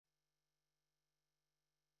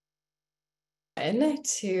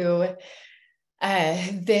to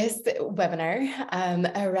this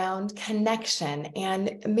webinar around connection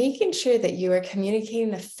and making sure that you are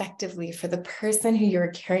communicating effectively for the person who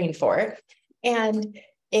you're caring for. And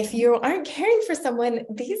if you aren't caring for someone,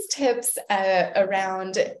 these tips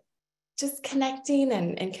around just connecting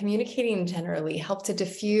and communicating generally help to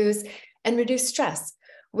diffuse and reduce stress,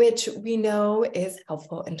 which we know is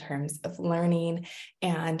helpful in terms of learning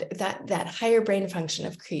and that higher brain function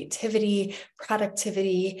of creativity,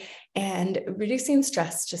 productivity, and reducing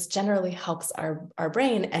stress just generally helps our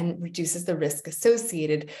brain and reduces the risk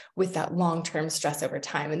associated with that long-term stress over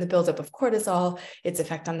time and the buildup of cortisol, its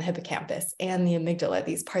effect on the hippocampus and the amygdala,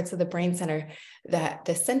 these parts of the brain center, that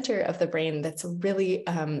the center of the brain that's really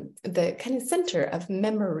the kind of center of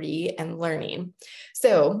memory and learning.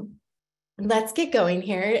 So let's get going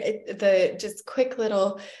here. The just quick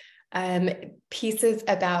little pieces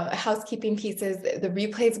about housekeeping pieces. The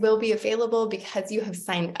replays will be available because you have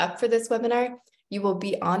signed up for this webinar. You will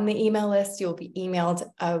be on the email list. You will be emailed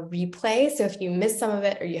a replay. So if you miss some of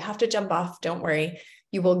it or you have to jump off, don't worry.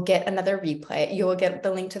 You will get another replay. You will get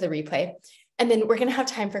the link to the replay. And then we're going to have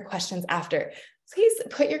time for questions after. Please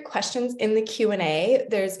put your questions in the Q&A.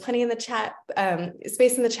 There's plenty in the chat,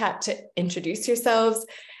 space in the chat to introduce yourselves.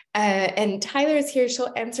 And Tyler is here.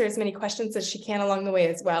 She'll answer as many questions as she can along the way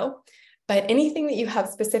as well. But anything that you have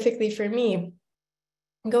specifically for me,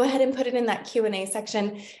 go ahead and put it in that Q&A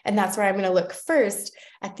section. And that's where I'm going to look first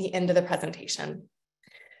at the end of the presentation.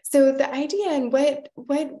 So the idea and what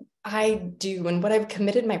I do and what I've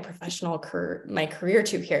committed my professional career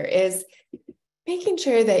to here is making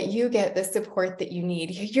sure that you get the support that you need.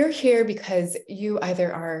 You're here because you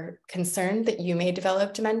either are concerned that you may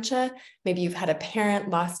develop dementia. Maybe you've had a parent,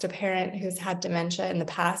 lost a parent who's had dementia in the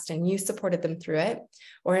past and you supported them through it,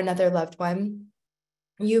 or another loved one.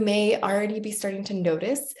 You may already be starting to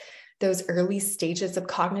notice those early stages of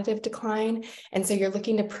cognitive decline. And so you're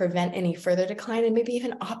looking to prevent any further decline and maybe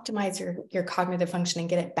even optimize your cognitive function and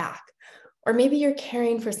get it back. Or maybe you're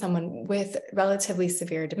caring for someone with relatively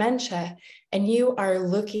severe dementia and you are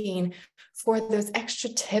looking for those extra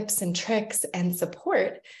tips and tricks and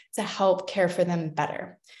support to help care for them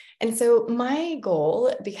better. And so my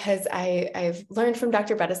goal, because I've learned from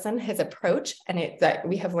Dr. Bredesen, his approach, and that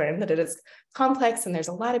we have learned that it is complex and there's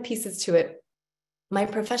a lot of pieces to it. My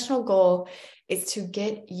professional goal is to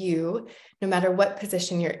get you, no matter what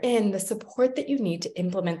position you're in, the support that you need to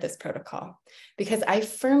implement this protocol. Because I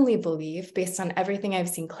firmly believe, based on everything I've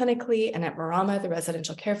seen clinically and at Marama, the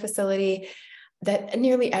residential care facility, that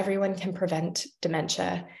nearly everyone can prevent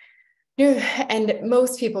dementia. And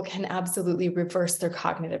most people can absolutely reverse their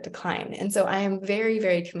cognitive decline. And so I am very,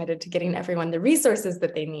 very committed to getting everyone the resources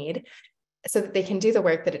that they need so that they can do the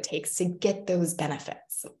work that it takes to get those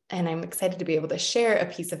benefits. And I'm excited to be able to share a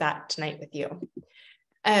piece of that tonight with you.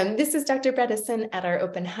 This is Dr. Bredesen at our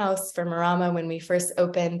open house for Marama when we first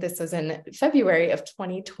opened. This was in February of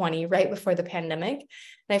 2020, right before the pandemic.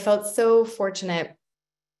 And I felt so fortunate.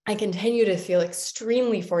 I continue to feel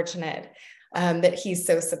extremely fortunate that he's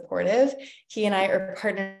so supportive. He and I are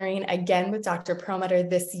partnering again with Dr. Perlmutter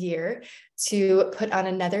this year to put on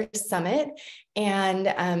another summit. And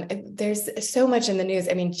there's so much in the news.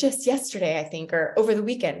 I mean, just yesterday, I think, or over the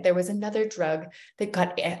weekend, there was another drug that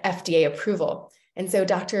got FDA approval. And so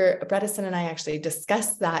Dr. Bredesen and I actually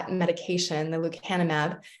discussed that medication, the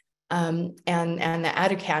lecanemab, and the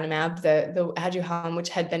aducanumab, the Aduhelm, which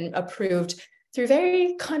had been approved through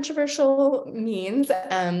very controversial means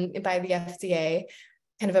by the FDA,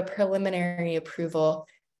 kind of a preliminary approval.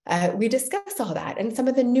 We discussed all that and some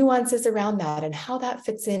of the nuances around that and how that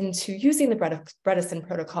fits into using the Bredesen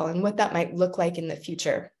protocol and what that might look like in the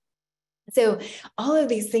future. So all of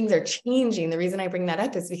these things are changing. The reason I bring that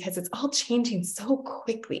up is because it's all changing so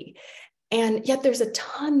quickly. And yet there's a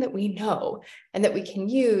ton that we know and that we can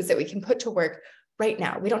use, that we can put to work right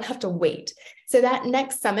now. We don't have to wait. So that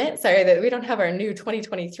next summit, sorry that we don't have our new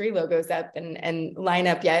 2023 logos up and line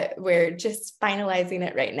up yet. We're just finalizing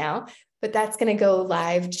it right now, but that's going to go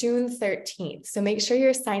live June 13th. So make sure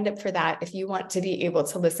you're signed up for that if you want to be able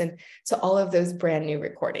to listen to all of those brand new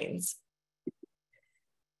recordings.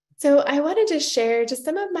 So I wanted to share just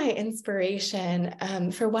some of my inspiration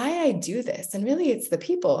for why I do this. And really, it's the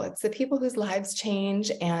people. It's the people whose lives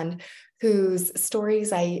change and whose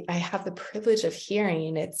stories I have the privilege of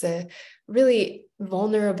hearing. It's a really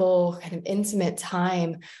vulnerable, kind of intimate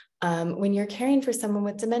time when you're caring for someone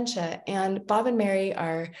with dementia. And Bob and Mary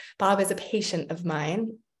Bob is a patient of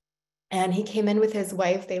mine. And he came in with his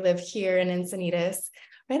wife. They live here in Encinitas,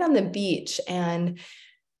 right on the beach. And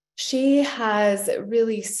she has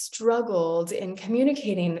really struggled in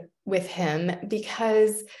communicating with him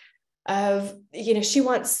because of, she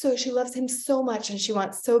loves him so much and she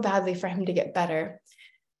wants so badly for him to get better.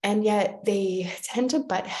 And yet they tend to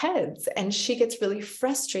butt heads, and she gets really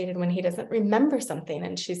frustrated when he doesn't remember something.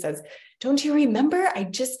 And she says, "Don't you remember? I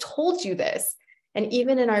just told you this." And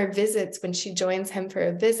even in our visits, when she joins him for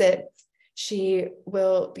a visit, she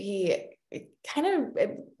will be kind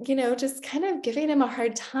of, just kind of giving him a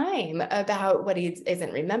hard time about what he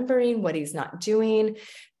isn't remembering, what he's not doing.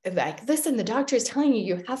 Like, listen, the doctor is telling you,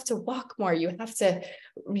 you have to walk more. You have to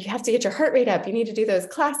get your heart rate up. You need to do those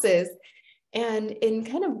classes. And in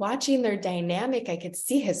kind of watching their dynamic, I could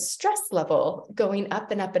see his stress level going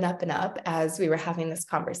up and up and up and up as we were having this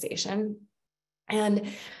conversation.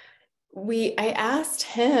 And I asked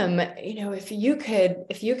him, if you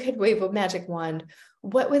could wave a magic wand,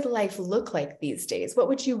 what would life look like these days? What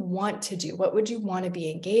would you want to do? What would you want to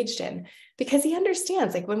be engaged in? Because he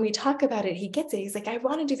understands, like, when we talk about it, he gets it. He's like, I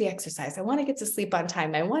want to do the exercise. I want to get to sleep on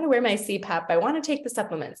time. I want to wear my CPAP. I want to take the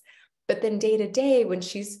supplements. But then day to day, when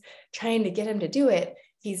she's trying to get him to do it,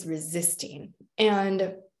 he's resisting.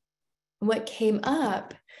 And what came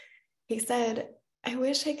up, he said, I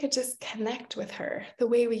wish I could just connect with her the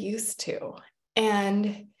way we used to.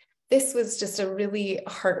 And this was just a really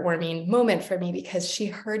heartwarming moment for me, because she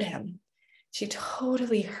heard him. She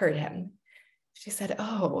totally heard him. She said,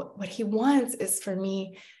 oh, what he wants is for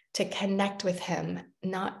me to connect with him,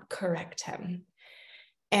 not correct him.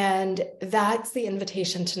 And that's the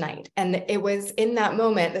invitation tonight. And it was in that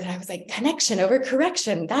moment that I was like, connection over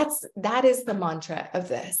correction. That is the mantra of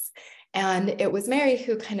this. And it was Mary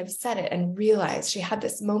who kind of said it and realized, she had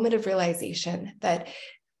this moment of realization that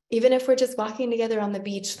even if we're just walking together on the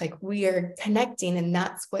beach, like, we are connecting, and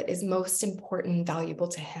that's what is most important and valuable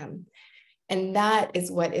to him. And that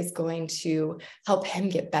is what is going to help him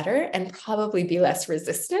get better and probably be less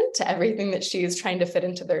resistant to everything that she is trying to fit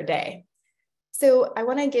into their day. So I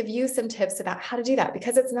want to give you some tips about how to do that,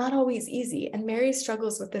 because it's not always easy. And Mary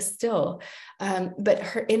struggles with this still.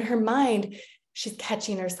 But in her mind, she's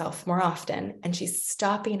catching herself more often, and she's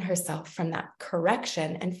stopping herself from that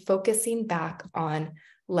correction and focusing back on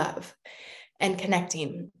love and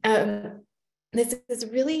connecting. This is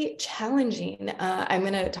really challenging. I'm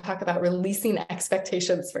going to talk about releasing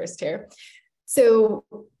expectations first here. So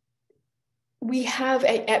we have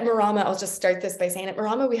at Marama, I'll just start this by saying, at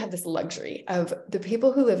Marama, we have this luxury of the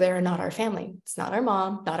people who live there are not our family. It's not our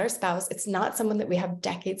mom, not our spouse. It's not someone that we have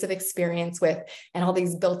decades of experience with and all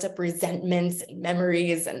these built up resentments and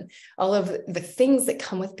memories and all of the things that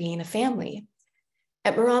come with being a family.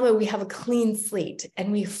 At Marama, we have a clean slate,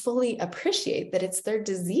 and we fully appreciate that it's their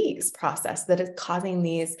disease process that is causing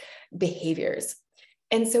these behaviors.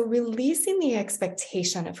 And so releasing the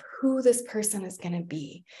expectation of who this person is going to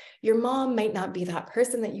be. Your mom might not be that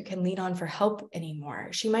person that you can lean on for help anymore.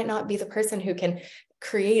 She might not be the person who can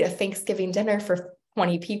create a Thanksgiving dinner for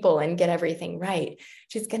 20 people and get everything right.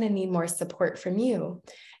 She's going to need more support from you.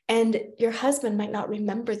 And your husband might not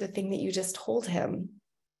remember the thing that you just told him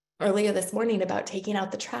earlier this morning about taking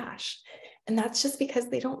out the trash. And that's just because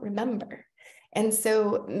they don't remember. And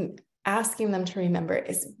so asking them to remember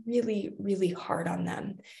is really, really hard on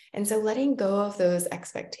them. And so letting go of those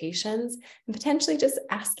expectations and potentially just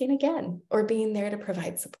asking again, or being there to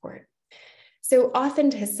provide support. So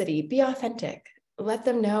authenticity, be authentic. Let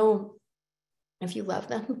them know if you love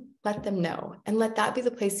them, let them know. And let that be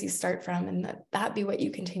the place you start from, and let that be what you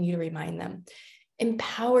continue to remind them.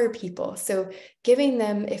 Empower people. So giving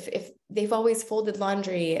them, if they've always folded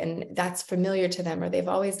laundry and that's familiar to them, or they've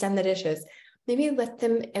always done the dishes, maybe let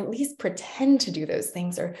them at least pretend to do those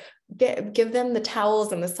things, or give them the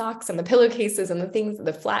towels and the socks and the pillowcases and the things,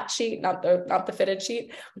 the flat sheet, not the fitted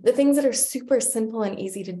sheet, the things that are super simple and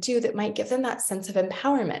easy to do that might give them that sense of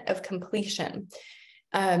empowerment, of completion.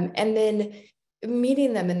 And then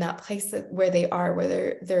meeting them in that place where they are,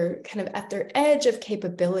 where they're kind of at their edge of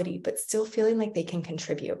capability, but still feeling like they can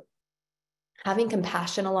contribute. Having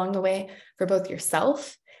compassion along the way for both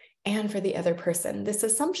yourself and for the other person. This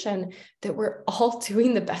assumption that we're all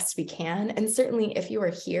doing the best we can. And certainly if you are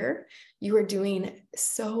here, you are doing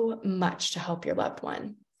so much to help your loved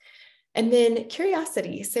one. And then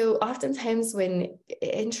curiosity. So oftentimes when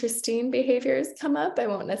interesting behaviors come up, I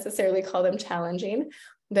won't necessarily call them challenging,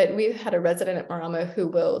 but we've had a resident at Marama who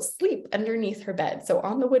will sleep underneath her bed. So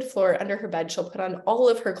on the wood floor under her bed, she'll put on all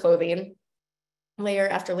of her clothing, layer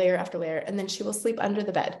after layer after layer, and then she will sleep under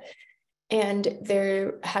the bed. And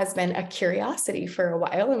there has been a curiosity for a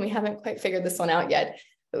while, and we haven't quite figured this one out yet,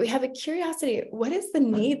 but we have a curiosity. What is the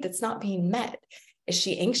need that's not being met? Is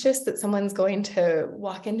she anxious that someone's going to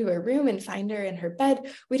walk into her room and find her in her bed?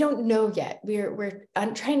 We don't know yet. We're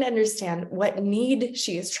trying to understand what need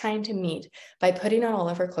she is trying to meet by putting on all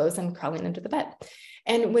of her clothes and crawling into the bed.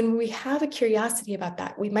 And when we have a curiosity about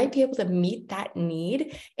that, we might be able to meet that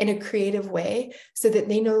need in a creative way so that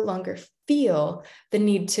they no longer feel the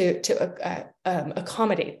need to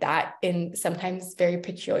accommodate that in sometimes very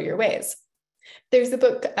peculiar ways. There's a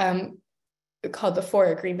book called The Four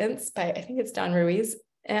Agreements by, I think it's Don Ruiz.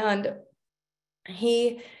 And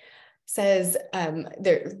he says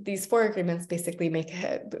these four agreements basically make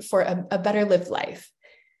for a better lived life.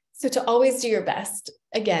 So to always do your best.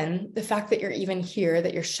 Again, the fact that you're even here,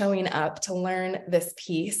 that you're showing up to learn this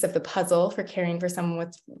piece of the puzzle for caring for someone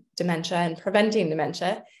with dementia and preventing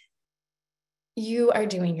dementia, you are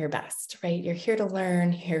doing your best, right? You're here to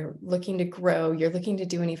learn, you're looking to grow, you're looking to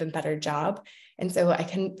do an even better job. And so I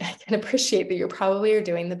can appreciate that you probably are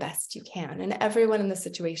doing the best you can. And everyone in the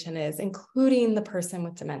situation is, including the person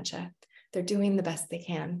with dementia. They're doing the best they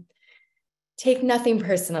can. Take nothing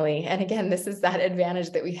personally. And again, this is that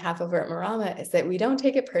advantage that we have over at Marama, is that we don't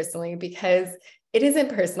take it personally because it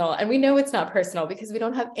isn't personal. And we know it's not personal because we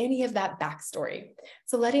don't have any of that backstory.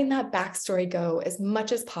 So letting that backstory go as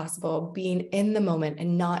much as possible, being in the moment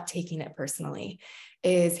and not taking it personally,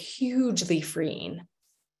 is hugely freeing.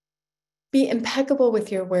 Be impeccable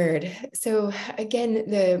with your word. So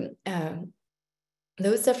again,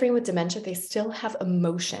 those suffering with dementia, they still have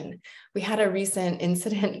emotion. We had a recent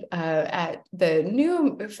incident at the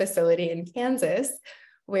new facility in Kansas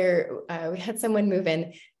where we had someone move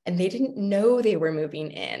in and they didn't know they were moving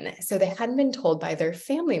in. So they hadn't been told by their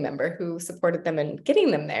family member who supported them in getting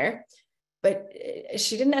them there, but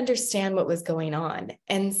she didn't understand what was going on.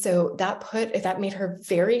 And so that made her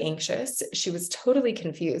very anxious. She was totally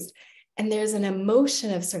confused. And there's an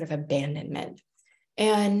emotion of sort of abandonment.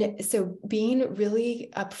 And so being really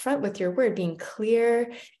upfront with your word, being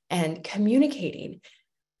clear and communicating,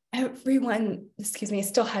 everyone,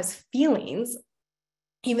 still has feelings,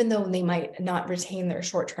 even though they might not retain their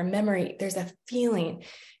short-term memory. There's a feeling.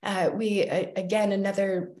 Again,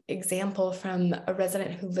 another example from a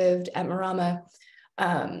resident who lived at Marama.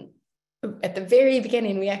 At the very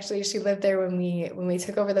beginning, she lived there when we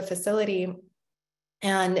took over the facility.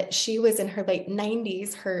 And she was in her late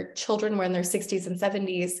 90s. Her children were in their 60s and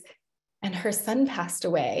 70s. And her son passed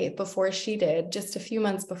away before she did, just a few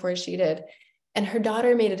months before she did. And her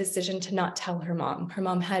daughter made a decision to not tell her mom. Her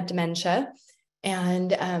mom had dementia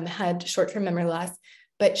and had short-term memory loss.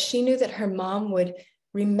 But she knew that her mom would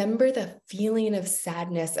remember the feeling of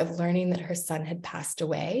sadness of learning that her son had passed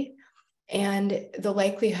away. And the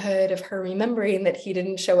likelihood of her remembering that he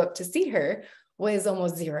didn't show up to see her was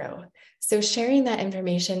almost zero. So sharing that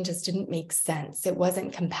information just didn't make sense. It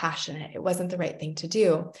wasn't compassionate. It wasn't the right thing to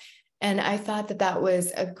do. And I thought that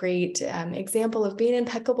was a great example of being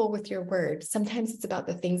impeccable with your word. Sometimes it's about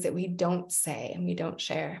the things that we don't say and we don't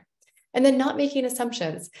share. And then not making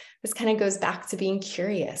assumptions. This kind of goes back to being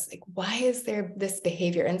curious. Like, why is there this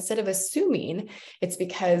behavior? Instead of assuming it's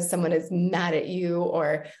because someone is mad at you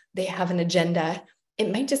or they have an agenda,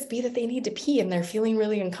 it might just be that they need to pee and they're feeling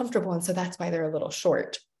really uncomfortable. And so that's why they're a little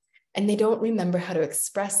short. And they don't remember how to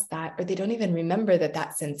express that, or they don't even remember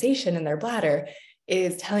that sensation in their bladder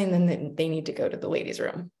is telling them that they need to go to the ladies'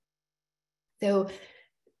 room. So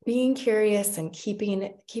being curious and keeping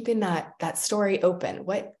that story open.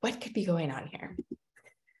 What could be going on here?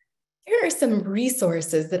 Here are some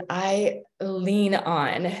resources that I lean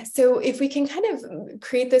on. So if we can kind of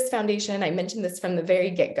create this foundation, I mentioned this from the very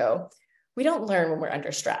get-go, we don't learn when we're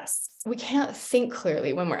under stress. We can't think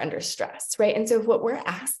clearly when we're under stress, right? And so what we're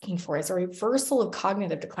asking for is a reversal of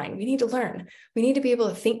cognitive decline. We need to learn. We need to be able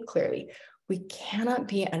to think clearly. We cannot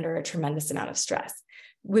be under a tremendous amount of stress.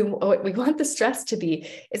 What we want the stress to be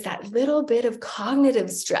is that little bit of cognitive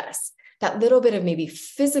stress, that little bit of maybe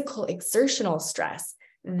physical exertional stress.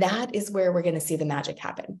 That is where we're going to see the magic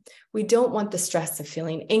happen. We don't want the stress of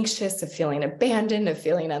feeling anxious, of feeling abandoned, of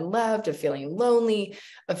feeling unloved, of feeling lonely,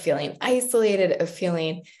 of feeling isolated, of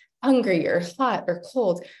feeling hungry or hot or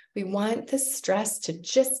cold. We want the stress to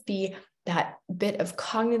just be that bit of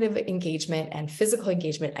cognitive engagement and physical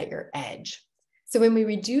engagement at your edge. So when we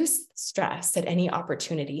reduce stress at any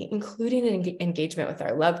opportunity, including an engagement with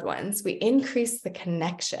our loved ones, we increase the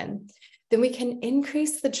connection, then we can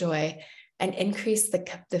increase the joy and increase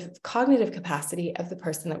the cognitive capacity of the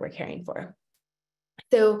person that we're caring for.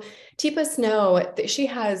 So Teepa Snow, she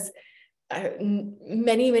has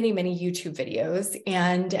many, many, many YouTube videos.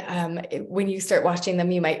 And when you start watching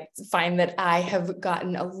them, you might find that I have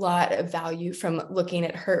gotten a lot of value from looking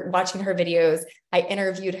at her, watching her videos. I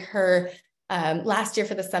interviewed her last year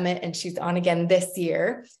for the summit, and she's on again this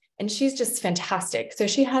year. And she's just fantastic. So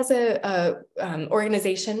she has a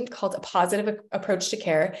organization called A Positive Approach to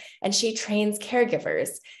Care, and she trains caregivers.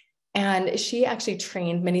 And she actually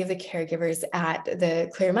trained many of the caregivers at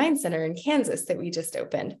the Clear Mind Center in Kansas that we just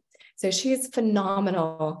opened. So she's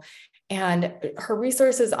phenomenal. And her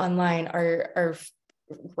resources online are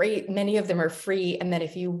great. Many of them are free. And then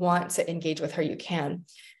if you want to engage with her, you can.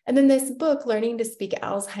 And then this book, Learning to Speak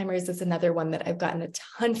Alzheimer's, is another one that I've gotten a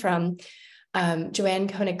ton from. Joanne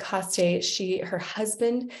Koenig-Coste, her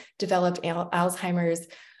husband developed Alzheimer's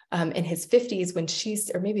in his 50s when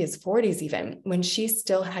or maybe his 40s even, when she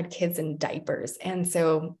still had kids in diapers. And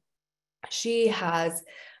so she has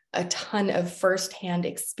a ton of firsthand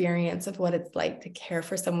experience of what it's like to care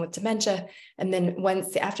for someone with dementia. And then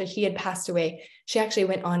after he had passed away, she actually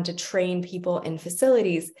went on to train people in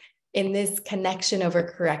facilities in this connection over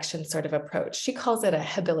correction sort of approach. She calls it a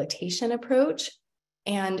habilitation approach.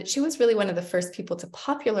 And she was really one of the first people to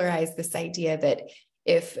popularize this idea that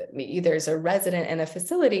if there's a resident in a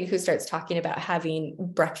facility who starts talking about having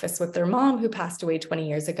breakfast with their mom who passed away 20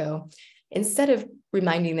 years ago, instead of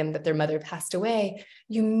reminding them that their mother passed away,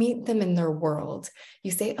 you meet them in their world. You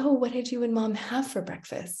say, oh, what did you and mom have for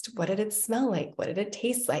breakfast? What did it smell like? What did it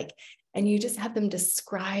taste like? And you just have them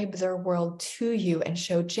describe their world to you and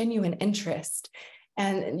show genuine interest.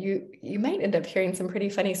 And you might end up hearing some pretty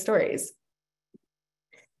funny stories.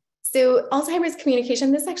 So Alzheimer's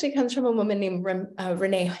communication, this actually comes from a woman named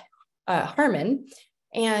Renee Harmon.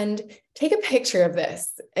 And take a picture of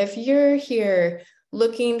this. If you're here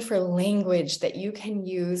looking for language that you can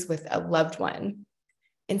use with a loved one,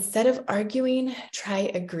 instead of arguing, try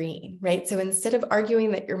agreeing, right? So instead of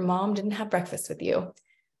arguing that your mom didn't have breakfast with you,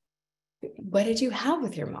 what did you have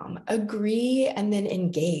with your mom? Agree and then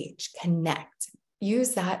engage, connect.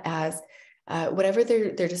 Use that as whatever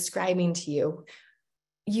they're describing to you.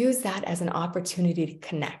 Use that as an opportunity to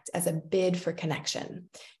connect, as a bid for connection.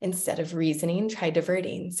 Instead of reasoning, try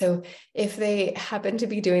diverting. So if they happen to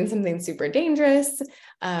be doing something super dangerous,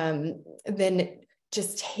 then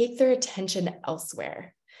just take their attention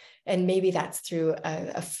elsewhere. And maybe that's through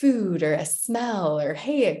a food or a smell, or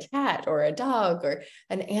hey, a cat or a dog or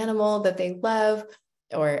an animal that they love,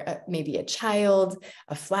 or maybe a child,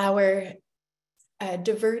 a flower.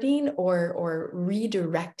 Diverting or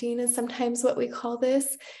redirecting is sometimes what we call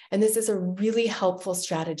this. And this is a really helpful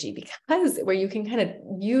strategy because where you can kind of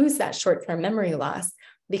use that short-term memory loss,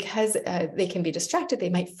 because they can be distracted,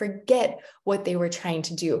 they might forget what they were trying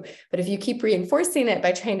to do. But if you keep reinforcing it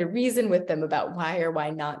by trying to reason with them about why or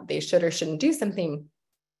why not they should or shouldn't do something,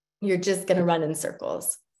 you're just going to run in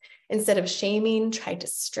circles. Instead of shaming, try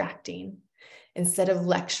distracting. Instead of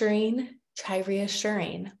lecturing, try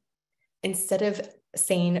reassuring. Instead of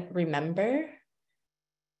saying, remember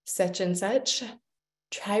such and such,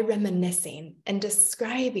 try reminiscing and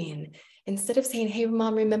describing. Instead of saying, hey,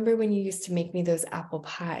 mom, remember when you used to make me those apple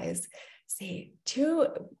pies? Say,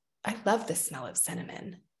 I love the smell of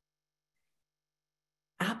cinnamon.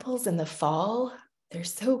 Apples in the fall, they're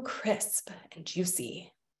so crisp and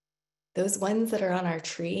juicy. Those ones that are on our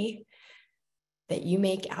tree that you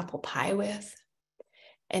make apple pie with.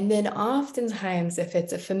 And then oftentimes, if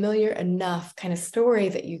it's a familiar enough kind of story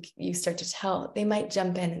that you start to tell, they might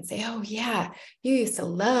jump in and say, oh yeah, you used to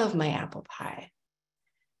love my apple pie.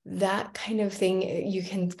 That kind of thing, you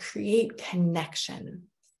can create connection.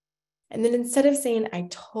 And then instead of saying, I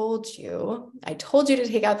told you to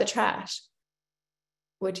take out the trash,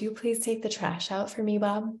 would you please take the trash out for me,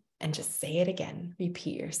 Bob? And just say it again,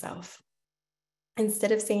 repeat yourself.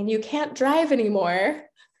 Instead of saying, you can't drive anymore,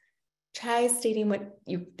 try stating what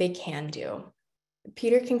they can do.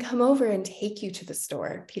 Peter can come over and take you to the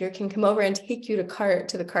store. Peter can come over and take you to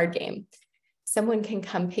the card game. Someone can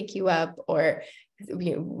come pick you up, or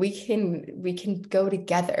we can go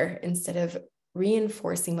together instead of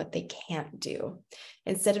reinforcing what they can't do.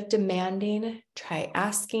 Instead of demanding, try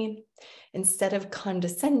asking. Instead of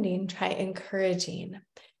condescending, try encouraging.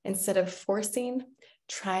 Instead of forcing,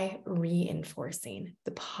 try reinforcing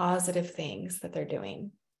the positive things that they're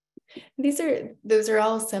doing. Those are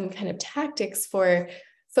all some kind of tactics for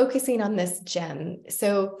focusing on this gem.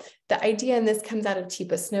 So the idea, and this comes out of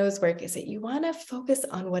Teepa Snow's work, is that you want to focus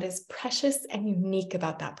on what is precious and unique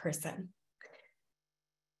about that person.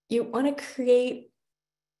 You want to create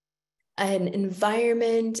an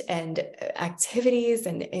environment and activities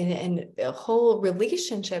and a whole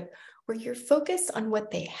relationship where you're focused on what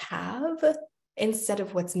they have instead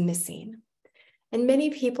of what's missing. And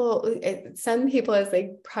some people, as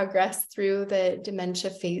they progress through the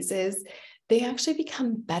dementia phases, they actually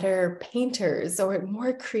become better painters or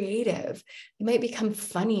more creative. They might become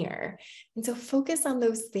funnier. And so focus on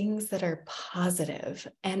those things that are positive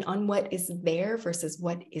and on what is there versus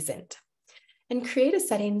what isn't. And create a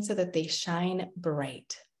setting so that they shine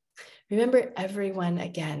bright. Remember, everyone,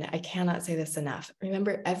 again, I cannot say this enough.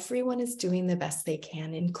 Remember, everyone is doing the best they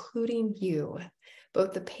can, including you,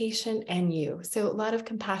 both the patient and you. So a lot of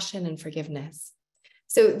compassion and forgiveness.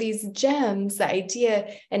 So these gems, the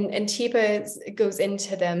idea, and Teepa goes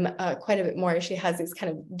into them quite a bit more. She has these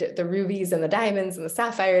kind of the rubies and the diamonds and the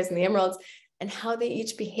sapphires and the emeralds, and how they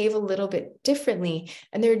each behave a little bit differently.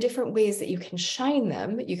 And there are different ways that you can shine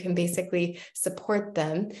them. You can basically support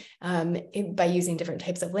them by using different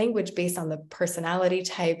types of language based on the personality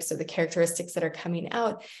types or the characteristics that are coming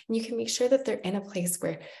out. And you can make sure that they're in a place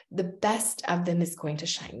where the best of them is going to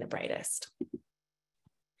shine the brightest.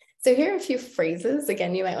 So here are a few phrases.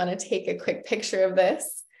 Again, you might want to take a quick picture of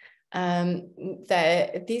this.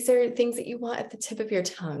 That these are things that you want at the tip of your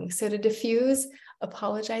tongue. So to diffuse,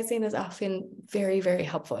 apologizing is often very, very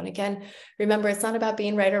helpful. And again, remember, it's not about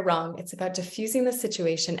being right or wrong. It's about diffusing the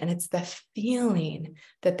situation, and it's the feeling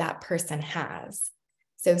that that person has.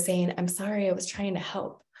 So saying, I'm sorry, I was trying to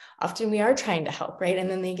help. Often we are trying to help, right? And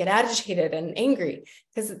then they get agitated and angry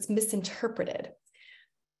because it's misinterpreted.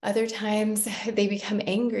 Other times they become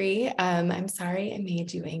angry. I'm sorry, I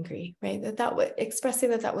made you angry, right? Expressing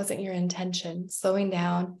that wasn't your intention, slowing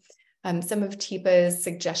down. Some of Teepa's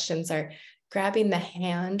suggestions are grabbing the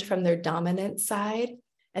hand from their dominant side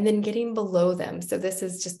and then getting below them. So this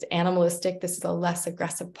is just animalistic. This is a less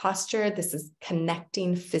aggressive posture. This is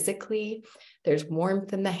connecting physically. There's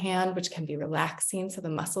warmth in the hand, which can be relaxing. So the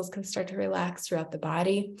muscles can start to relax throughout the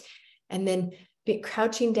body. And then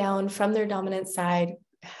crouching down from their dominant side,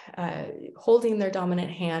 holding their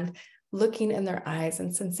dominant hand, looking in their eyes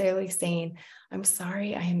and sincerely saying, I'm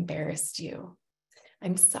sorry I embarrassed you.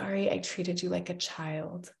 I'm sorry I treated you like a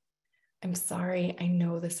child. I'm sorry, I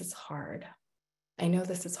know this is hard. I know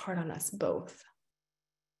this is hard on us both.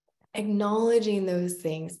 Acknowledging those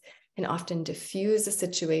things can often diffuse a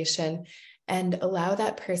situation and allow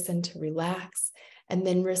that person to relax and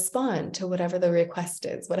then respond to whatever the request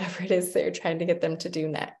is, whatever it is that you're trying to get them to do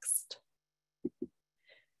next.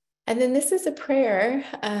 And then this is a prayer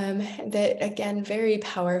that, again, very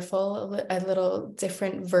powerful. A little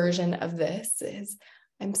different version of this is,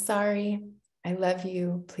 I'm sorry, I love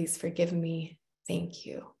you, please forgive me, thank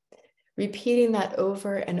you. Repeating that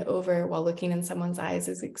over and over while looking in someone's eyes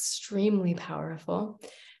is extremely powerful.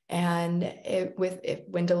 And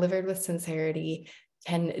when delivered with sincerity,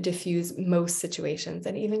 can diffuse most situations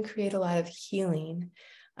and even create a lot of healing.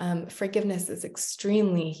 Forgiveness is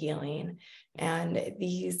extremely healing. And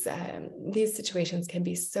these situations can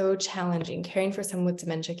be so challenging. Caring for someone with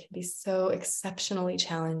dementia can be so exceptionally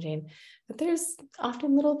challenging, but there's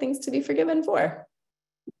often little things to be forgiven for.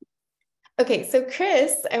 Okay, so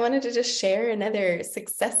Chris, I wanted to just share another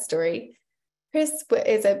success story. Chris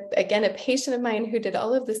is, again, a patient of mine who did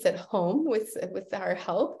all of this at home with our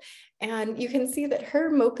help. And you can see that her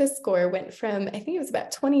MOCA score went from, I think it was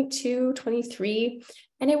about 22, 23,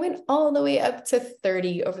 and it went all the way up to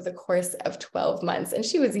 30 over the course of 12 months. And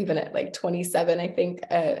she was even at like 27, I think,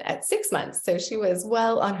 at 6 months. So she was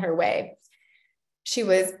well on her way. She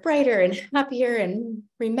was brighter and happier and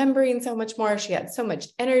remembering so much more. She had so much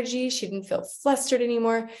energy. She didn't feel flustered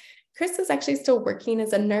anymore. Chris was actually still working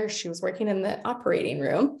as a nurse. She was working in the operating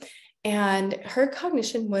room, and her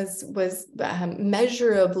cognition was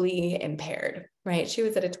measurably impaired, right? She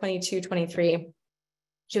was at a 22, 23.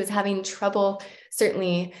 She was having trouble,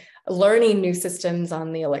 certainly learning new systems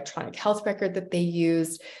on the electronic health record that they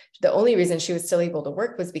used. The only reason she was still able to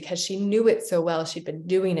work was because she knew it so well. She'd been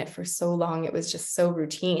doing it for so long. It was just so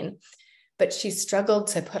routine. But she struggled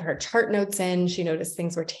to put her chart notes in. She noticed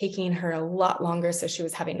things were taking her a lot longer, so she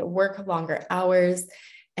was having to work longer hours.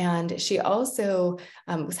 And she also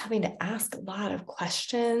was having to ask a lot of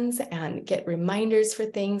questions and get reminders for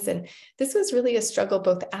things. And this was really a struggle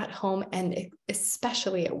both at home and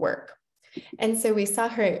especially at work. And so we saw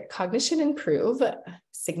her cognition improve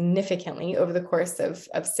significantly over the course of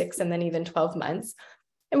 6 and then even 12 months.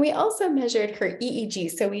 And we also measured her EEG.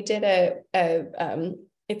 So we did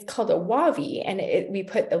it's called a WAVI, and we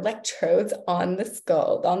put electrodes on the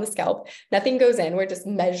scalp. Nothing goes in. We're just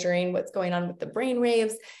measuring what's going on with the brain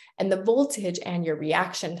waves and the voltage and your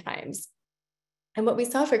reaction times. And what we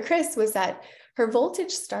saw for Chris was that her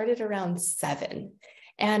voltage started around 7.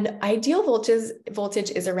 And ideal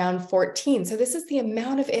voltage is around 14. So this is the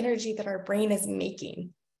amount of energy that our brain is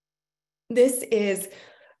making. This is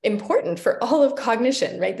important for all of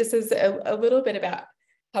cognition, right? This is a little bit about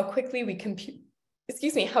how quickly we compute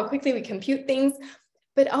how quickly we compute things.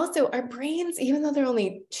 But also our brains, even though they're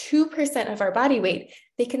only 2% of our body weight,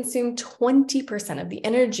 they consume 20% of the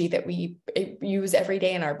energy that we use every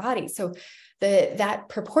day in our body. So that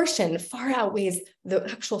proportion far outweighs the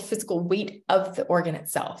actual physical weight of the organ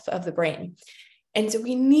itself, of the brain. And so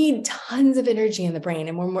we need tons of energy in the brain.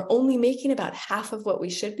 And when we're only making about half of what we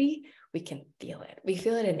should be, we can feel it. We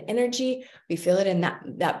feel it in energy. We feel it in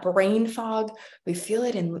that brain fog. We feel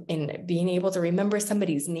it in being able to remember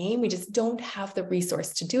somebody's name. We just don't have the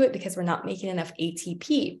resource to do it because we're not making enough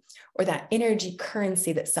ATP, or that energy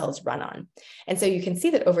currency that cells run on. And so you can see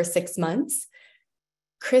that over 6 months,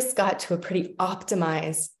 Chris got to a pretty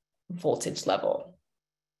optimized voltage level.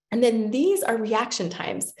 And then these are reaction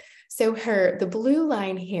times. So the blue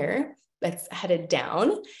line here that's headed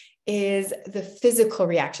down is the physical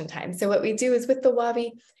reaction time. So what we do is with the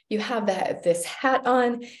Wabi, you have this hat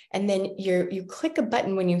on, and then you click a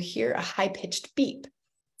button when you hear a high-pitched beep.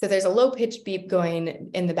 So there's a low-pitched beep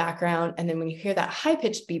going in the background, and then when you hear that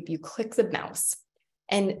high-pitched beep, you click the mouse.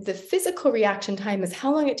 And the physical reaction time is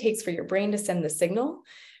how long it takes for your brain to send the signal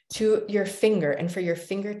to your finger and for your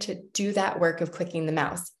finger to do that work of clicking the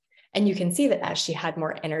mouse. And you can see that as she had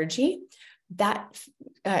more energy, that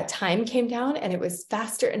time came down, and it was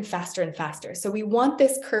faster and faster and faster. So we want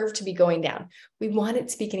this curve to be going down. We want it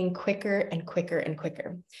to be getting quicker and quicker and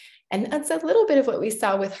quicker. And that's a little bit of what we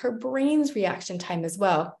saw with her brain's reaction time as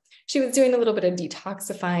well. She was doing a little bit of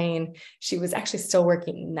detoxifying. She was actually still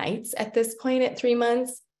working nights at this point at 3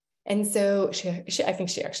 months. And so I think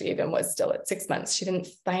she actually even was still at 6 months. She didn't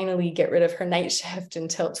finally get rid of her night shift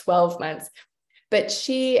until 12 months. But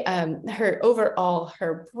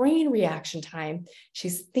her brain reaction time,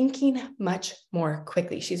 she's thinking much more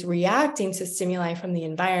quickly. She's reacting to stimuli from the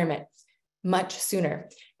environment much sooner.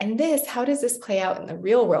 And how does this play out in the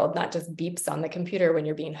real world? Not just beeps on the computer when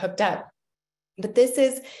you're being hooked up, but this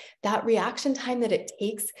is that reaction time that it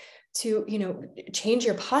takes to, change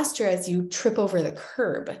your posture as you trip over the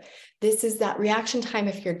curb. This is that reaction time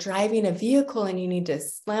if you're driving a vehicle and you need to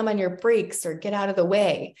slam on your brakes or get out of the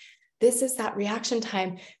way. This is that reaction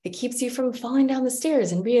time that keeps you from falling down the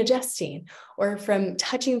stairs and readjusting, or from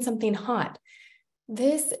touching something hot.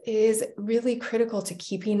 This is really critical to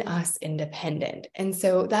keeping us independent. And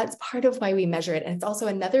so that's part of why we measure it. And it's also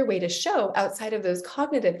another way to show, outside of those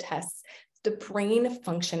cognitive tests, the brain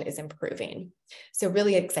function is improving. So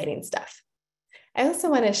really exciting stuff. I also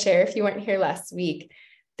want to share, if you weren't here last week,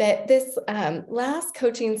 that this last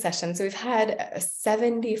coaching session, so we've had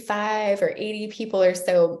 75 or 80 people or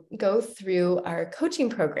so go through our coaching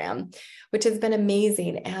program, which has been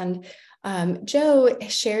amazing. And Joe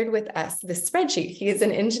shared with us this spreadsheet. He is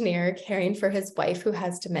an engineer caring for his wife who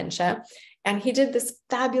has dementia. And he did this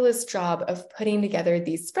fabulous job of putting together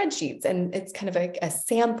these spreadsheets. And it's kind of a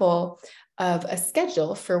sample of a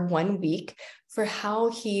schedule for 1 week for how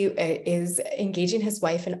he is engaging his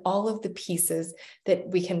wife in all of the pieces that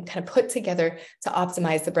we can kind of put together to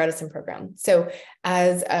optimize the Bredesen program. So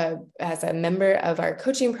as a member of our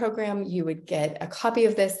coaching program, you would get a copy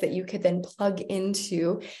of this that you could then plug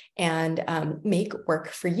into and make work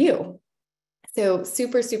for you. So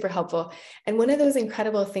super, super helpful. And one of those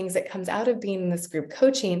incredible things that comes out of being in this group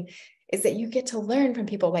coaching is that you get to learn from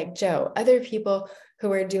people like Joe, other people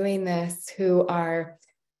who are doing this, who are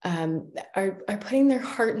putting their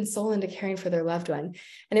heart and soul into caring for their loved one.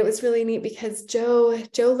 And it was really neat because Joe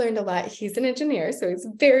learned a lot. He's an engineer, so he's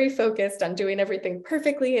very focused on doing everything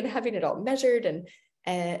perfectly and having it all measured.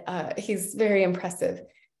 And he's very impressive.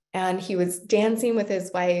 And he was dancing with his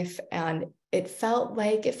wife, and it felt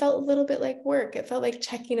a little bit like work. It felt like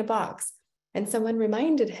checking a box. And someone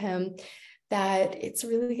reminded him that it's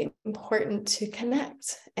really important to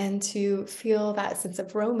connect and to feel that sense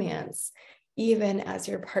of romance, even as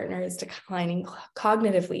your partner is declining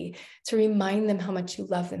cognitively, to remind them how much you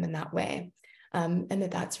love them in that way. And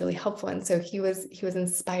that's really helpful. And so he was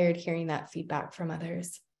inspired hearing that feedback from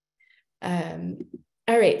others. All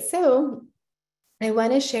right, so I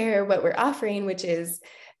want to share what we're offering, which is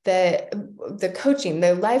the coaching,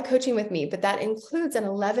 the live coaching with me, but that includes an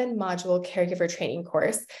 11 module caregiver training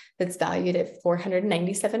course that's valued at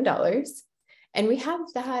 $497. And we have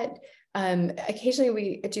that, occasionally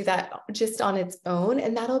we do that just on its own,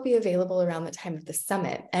 and that'll be available around the time of the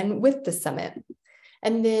summit and with the summit.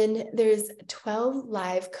 And then there's 12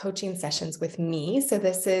 live coaching sessions with me. So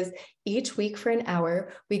this is each week for an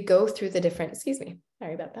hour. We go through the different, sorry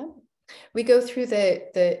about that. We go through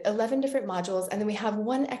the 11 different modules, and then we have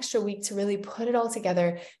one extra week to really put it all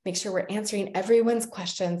together, make sure we're answering everyone's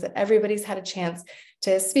questions, that everybody's had a chance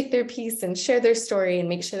to speak their piece and share their story, and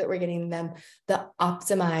make sure that we're getting them the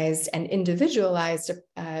optimized and individualized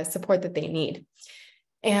support that they need.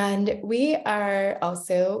 And we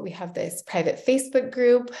have this private Facebook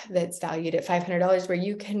group that's valued at $500 where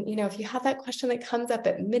you can, if you have that question that comes up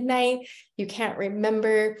at midnight, you can't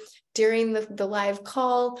remember during the live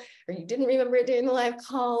call, or you didn't remember it during the live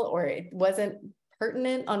call, or it wasn't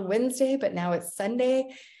pertinent on Wednesday, but now it's Sunday,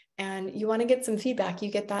 and you want to get some feedback,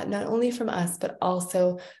 you get that not only from us, but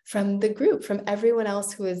also from the group, from everyone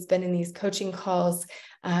else who has been in these coaching calls,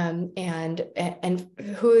 and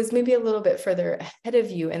who is maybe a little bit further ahead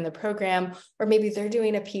of you in the program, or maybe they're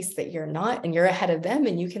doing a piece that you're not, and you're ahead of them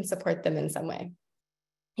and you can support them in some way.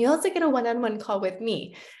 You also get a one-on-one call with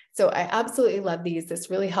me. So I absolutely love these.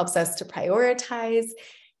 This really helps us to prioritize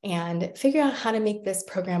and figure out how to make this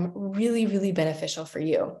program really, really beneficial for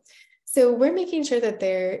you. So we're making sure that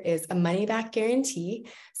there is a money back guarantee.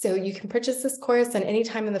 So you can purchase this course, and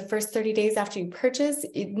anytime in the first 30 days after you purchase,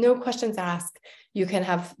 no questions asked, you can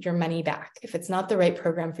have your money back if it's not the right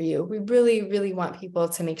program for you. We really, really want people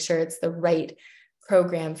to make sure it's the right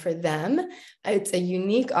program for them. It's a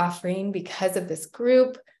unique offering because of this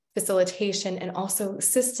group facilitation and also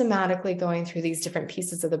systematically going through these different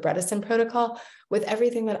pieces of the Bredesen protocol with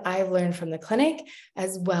everything that I've learned from the clinic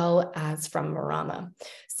as well as from Marama.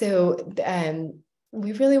 So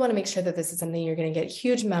we really want to make sure that this is something you're going to get a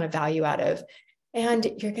huge amount of value out of, and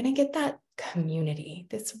you're going to get that community,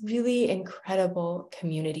 this really incredible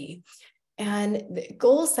community. And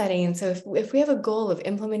goal setting. So if we have a goal of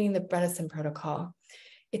implementing the Bredesen protocol,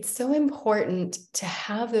 it's so important to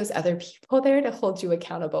have those other people there to hold you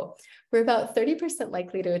accountable. We're about 30%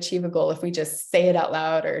 likely to achieve a goal if we just say it out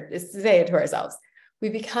loud or just say it to ourselves. We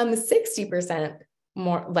become 60%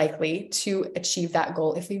 more likely to achieve that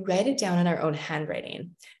goal if we write it down in our own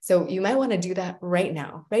handwriting. So you might want to do that right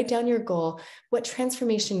now. Write down your goal, what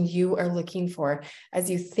transformation you are looking for as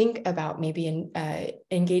you think about maybe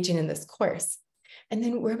engaging in this course. And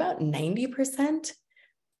then we're about 90%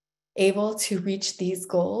 able to reach these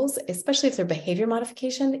goals, especially if they're behavior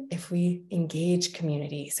modification, if we engage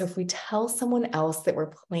community. So if we tell someone else that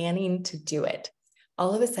we're planning to do it,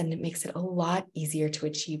 all of a sudden it makes it a lot easier to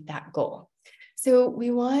achieve that goal. So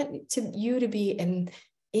we want you to be in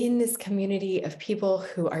this community of people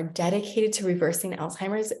who are dedicated to reversing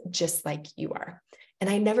Alzheimer's just like you are. And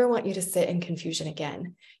I never want you to sit in confusion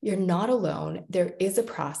again. You're not alone. There is a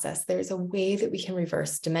process. There's a way that we can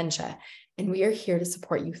reverse dementia. And we are here to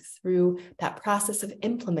support you through that process of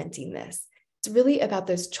implementing this. It's really about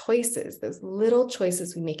those choices, those little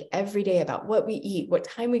choices we make every day about what we eat, what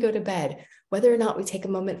time we go to bed, whether or not we take a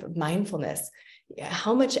moment of mindfulness,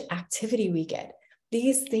 how much activity we get.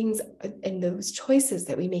 These things and those choices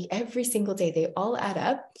that we make every single day, they all add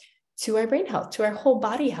up to our brain health, to our whole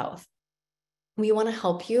body health. We want to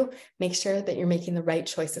help you make sure that you're making the right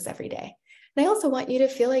choices every day. And I also want you to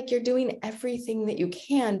feel like you're doing everything that you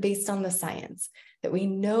can based on the science, that we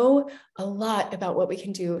know a lot about what we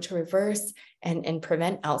can do to reverse and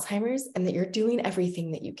prevent Alzheimer's, and that you're doing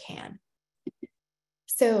everything that you can.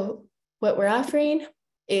 So what we're offering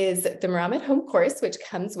is the Marama at Home course, which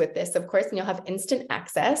comes with this, of course, and you'll have instant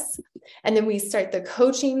access. And then we start the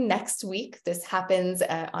coaching next week. This happens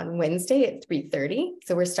on Wednesday at 3:30.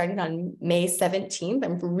 So we're starting on May 17th.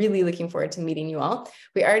 I'm really looking forward to meeting you all.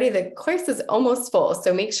 The course is almost full,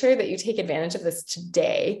 so make sure that you take advantage of this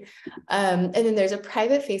today. And then there's a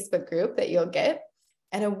private Facebook group that you'll get,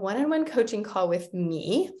 and a one-on-one coaching call with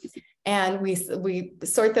me. And we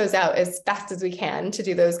sort those out as fast as we can to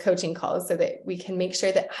do those coaching calls so that we can make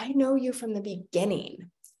sure that I know you from the beginning.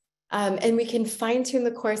 And we can fine tune the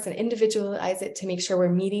course and individualize it to make sure we're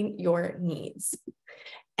meeting your needs.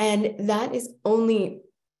 And that is only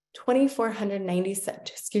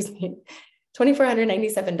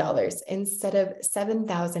 $2,497 instead of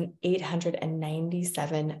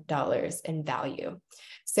 $7,897 in value.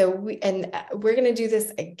 So we're going to do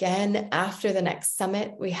this again after the next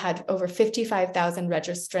summit. We had over 55,000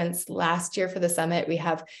 registrants last year for the summit. We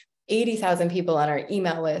have 80,000 people on our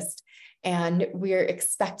email list, and we're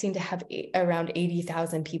expecting to have around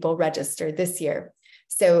 80,000 people register this year.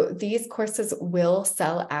 So these courses will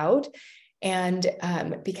sell out. And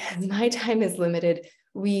because my time is limited,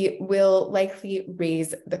 we will likely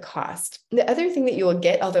raise the cost. The other thing that you will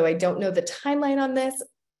get, although I don't know the timeline on this,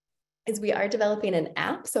 is we are developing an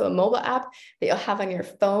app, so a mobile app that you'll have on your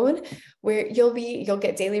phone, where you'll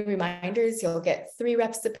get daily reminders. You'll get 3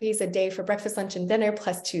 recipes a day for breakfast, lunch, and dinner,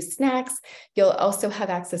 plus 2 snacks. You'll also have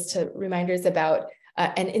access to reminders about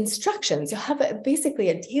and instructions. You'll have basically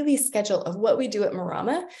a daily schedule of what we do at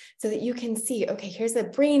Marama, so that you can see, okay, here's a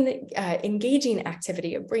brain engaging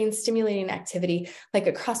activity, a brain stimulating activity, like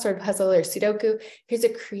a crossword puzzle or Sudoku. Here's a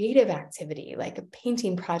creative activity, like a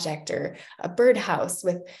painting project or a birdhouse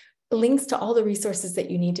with links to all the resources that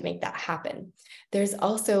you need to make that happen. There's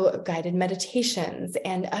also guided meditations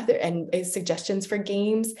and suggestions for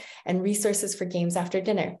games and resources for games after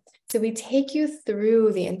dinner. So we take you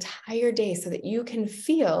through the entire day so that you can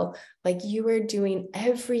feel like you are doing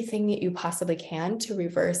everything that you possibly can to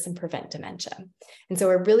reverse and prevent dementia. And so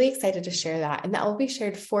we're really excited to share that, and that will be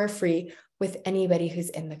shared for free with anybody who's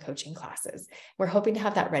in the coaching classes. We're hoping to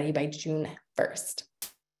have that ready by June 1st.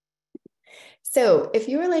 So if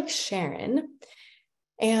you are like Sharon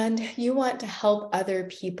and you want to help other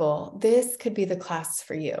people, this could be the class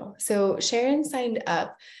for you. So Sharon signed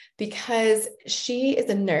up because she is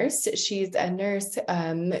a nurse. She's a nurse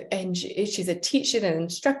and she's an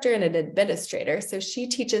instructor and an administrator. So she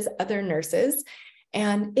teaches other nurses.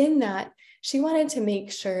 And in that, she wanted to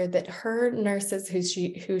make sure that her nurses who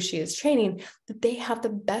she is training, that they have the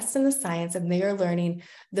best in the science and they are learning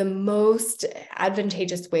the most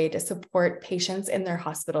advantageous way to support patients in their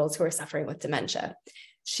hospitals who are suffering with dementia.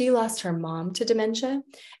 She lost her mom to dementia,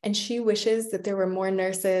 and she wishes that there were more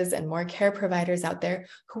nurses and more care providers out there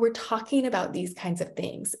who were talking about these kinds of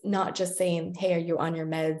things, not just saying, hey, are you on your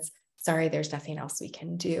meds? Sorry, there's nothing else we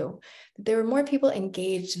can do. There were more people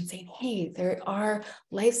engaged in saying, hey, there are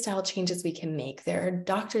lifestyle changes we can make. There are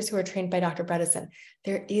doctors who are trained by Dr. Bredesen.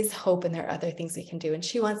 There is hope and there are other things we can do. And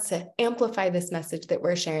she wants to amplify this message that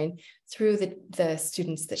we're sharing through the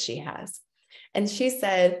students that she has. And she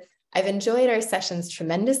said, I've enjoyed our sessions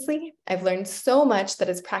tremendously. I've learned so much that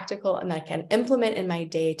is practical and that I can implement in my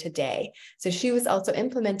day-to-day. So she was also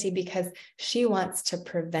implementing because she wants to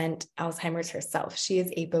prevent Alzheimer's herself. She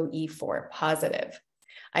is ApoE4 positive.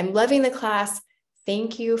 I'm loving the class.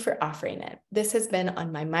 Thank you for offering it. This has been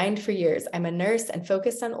on my mind for years. I'm a nurse and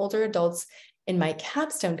focused on older adults in my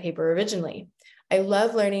capstone paper originally. I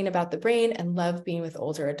love learning about the brain and love being with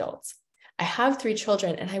older adults. I have 3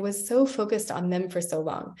 children and I was so focused on them for so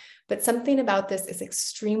long, but something about this is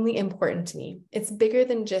extremely important to me. It's bigger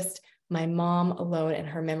than just my mom alone and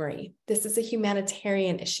her memory. This is a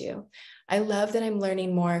humanitarian issue. I love that I'm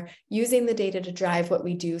learning more, using the data to drive what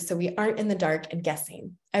we do so we aren't in the dark and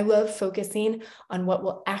guessing. I love focusing on what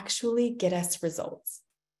will actually get us results.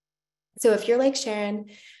 So if you're like Sharon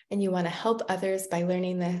and you want to help others by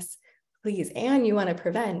learning this, please, and you want to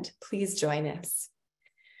prevent, please join us.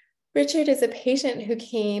 Richard is a patient who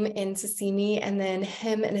came in to see me, and then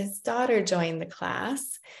him and his daughter joined the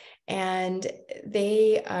class. And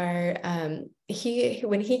they are,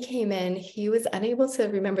 when he came in, he was unable to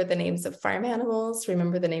remember the names of farm animals,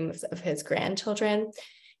 remember the names of his grandchildren.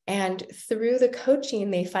 And through the coaching,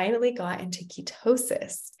 they finally got into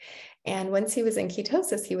ketosis. And once he was in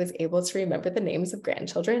ketosis, he was able to remember the names of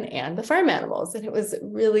grandchildren and the farm animals. And it was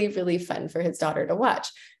really, really fun for his daughter to watch.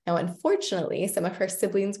 Now, unfortunately, some of her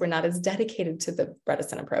siblings were not as dedicated to the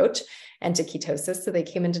Bredesen approach and to ketosis. So they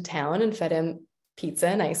came into town and fed him pizza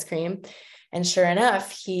and ice cream. And sure enough,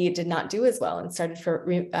 he did not do as well and started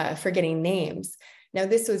forgetting names. Now,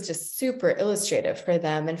 this was just super illustrative for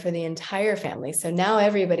them and for the entire family. So now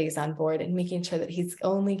everybody's on board and making sure that he's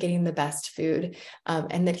only getting the best food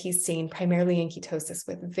and that he's staying primarily in ketosis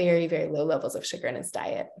with very, very low levels of sugar in his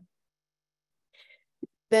diet.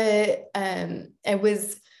 I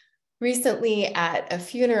was recently at a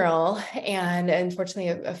funeral, and unfortunately,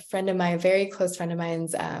 a friend of mine, a very close friend of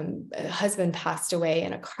mine's husband passed away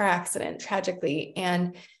in a car accident, tragically.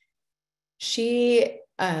 And his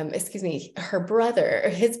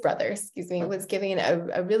brother, was giving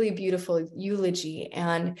a really beautiful eulogy.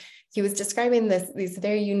 And he was describing these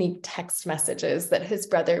very unique text messages that his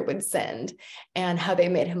brother would send and how they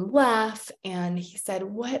made him laugh. And he said,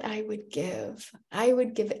 what I would give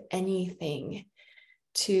anything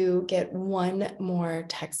to get one more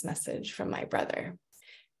text message from my brother.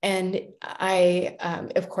 And I,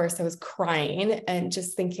 of course, I was crying and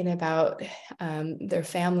just thinking about their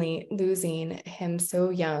family losing him so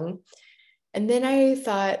young. And then I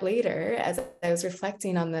thought later, as I was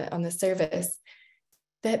reflecting on the service,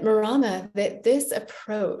 that Marama, that this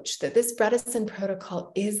approach, that this Bredesen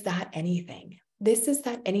protocol is that anything. This is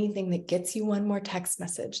that anything that gets you one more text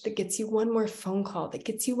message, that gets you one more phone call, that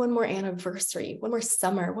gets you one more anniversary, one more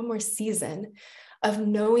summer, one more season of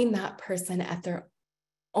knowing that person at their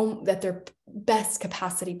best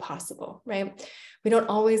capacity possible, right? We don't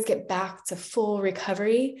always get back to full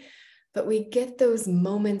recovery, but we get those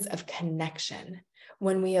moments of connection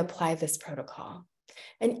when we apply this protocol.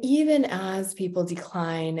 And even as people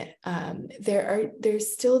decline,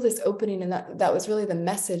 there's still this opening, and that was really the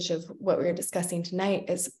message of what we were discussing tonight,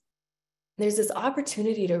 is there's this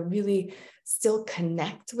opportunity to really still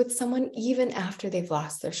connect with someone even after they've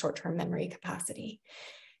lost their short-term memory capacity.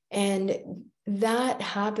 And that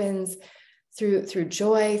happens through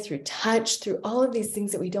joy, through touch, through all of these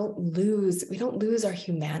things that we don't lose. We don't lose our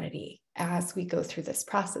humanity as we go through this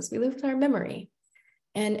process. We lose our memory,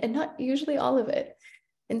 and not usually all of it.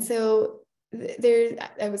 And so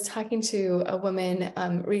I was talking to a woman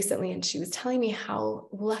recently, and she was telling me how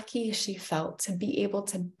lucky she felt to be able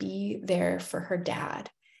to be there for her dad,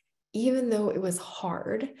 even though it was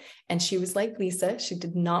hard. And she was like Lisa, she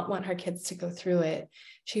did not want her kids to go through it.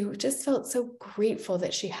 She just felt so grateful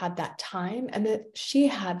that she had that time and that she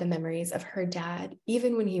had the memories of her dad,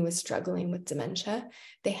 even when he was struggling with dementia.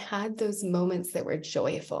 They had those moments that were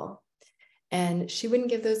joyful, and she wouldn't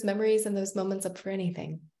give those memories and those moments up for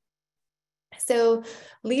anything. So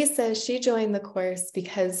Lisa, she joined the course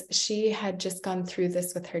because she had just gone through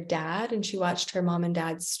this with her dad, and she watched her mom and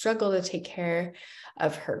dad struggle to take care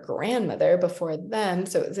of her grandmother before them.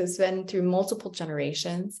 So it's been through multiple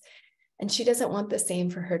generations, and she doesn't want the same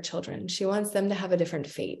for her children. She wants them to have a different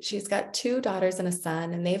fate. She's got 2 daughters and a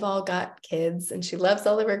son, and they've all got kids, and she loves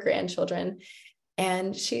all of her grandchildren.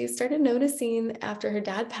 And she started noticing after her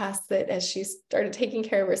dad passed that as she started taking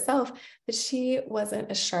care of herself, that she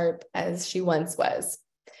wasn't as sharp as she once was.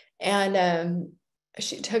 And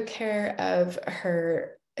she took care of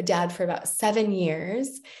her dad for about 7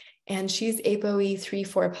 years, and she's ApoE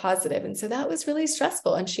 3/4 positive. And so that was really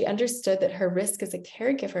stressful. And she understood that her risk as a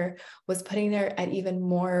caregiver was putting her at even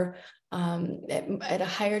more at a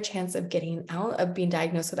higher chance of being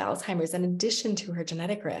diagnosed with Alzheimer's, in addition to her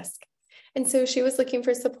genetic risk. And so she was looking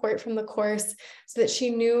for support from the course so that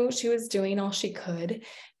she knew she was doing all she could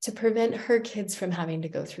to prevent her kids from having to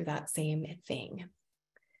go through that same thing.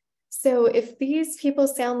 So if these people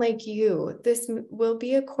sound like you, this will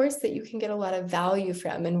be a course that you can get a lot of value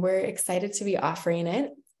from, and we're excited to be offering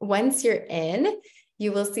it. Once you're in,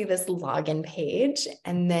 you will see this login page,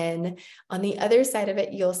 and then on the other side of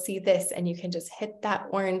it, you'll see this, and you can just hit that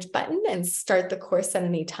orange button and start the course at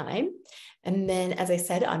any time. And then, as I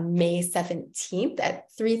said, on May 17th at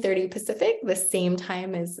 3:30 Pacific, the same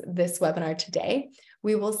time as this webinar today,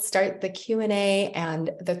 we will start the Q&A and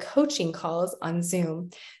the coaching calls on Zoom.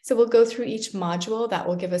 So we'll go through each module. That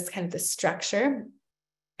will give us kind of the structure,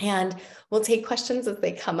 and we'll take questions as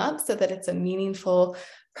they come up so that it's a meaningful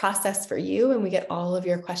process for you and we get all of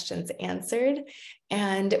your questions answered.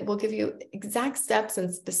 And we'll give you exact steps and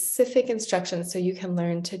specific instructions so you can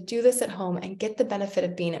learn to do this at home and get the benefit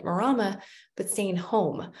of being at Marama, but staying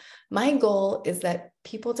home. My goal is that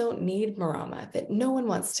people don't need Marama, that no one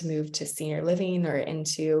wants to move to senior living or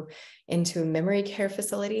into a memory care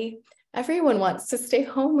facility. Everyone wants to stay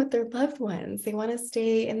home with their loved ones. They want to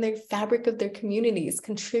stay in the fabric of their communities,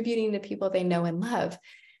 contributing to people they know and love.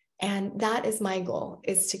 And that is my goal,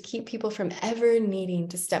 is to keep people from ever needing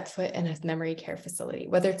to step foot in a memory care facility,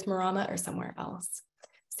 whether it's Marama or somewhere else.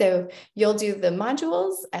 So you'll do the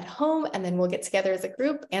modules at home, and then we'll get together as a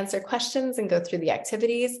group, answer questions, and go through the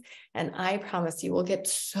activities. And I promise you will get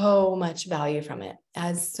so much value from it,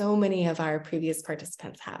 as so many of our previous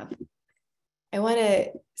participants have. I want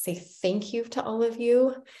to say thank you to all of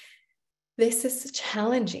you. This is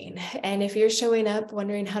challenging. And if you're showing up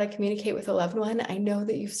wondering how to communicate with a loved one, I know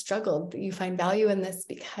that you've struggled, that you find value in this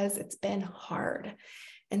because it's been hard.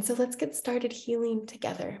 And so let's get started healing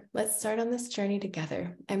together. Let's start on this journey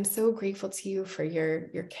together. I'm so grateful to you for your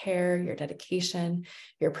care, your dedication,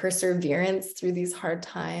 your perseverance through these hard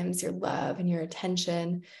times, your love and your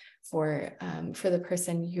attention for the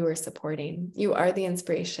person you are supporting. You are the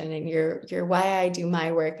inspiration, and you're why I do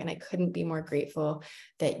my work. And I couldn't be more grateful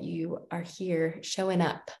that you are here showing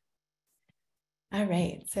up. All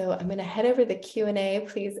right, so I'm going to head over the Q&A.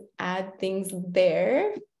 Please add things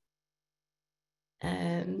there.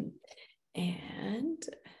 And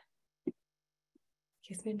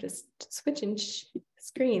excuse me, I'm just switching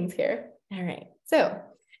screens here. All right, so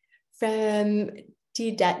from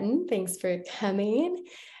D. Dutton, thanks for coming.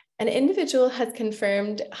 An individual has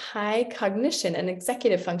confirmed high cognition and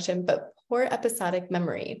executive function, but poor episodic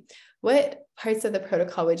memory. What parts of the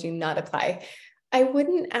protocol would you not apply? I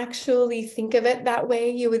wouldn't actually think of it that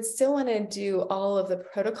way. You would still want to do all of the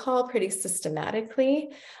protocol pretty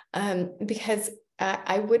systematically, because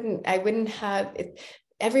I wouldn't have it.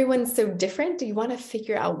 Everyone's so different. You want to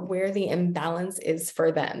figure out where the imbalance is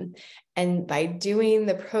for them. And by doing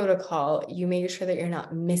the protocol, you make sure that you're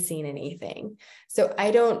not missing anything. So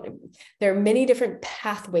there are many different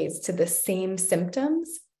pathways to the same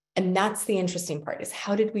symptoms. And that's the interesting part, is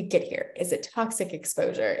how did we get here? Is it toxic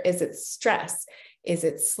exposure? Is it stress? Is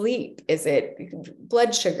it sleep? Is it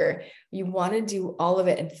blood sugar? You want to do all of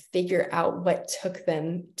it and figure out what took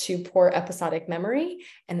them to poor episodic memory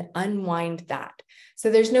and unwind that.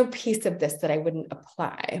 So there's no piece of this that I wouldn't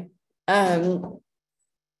apply.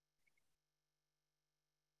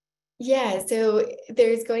 Yeah, so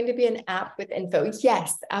there's going to be an app with info.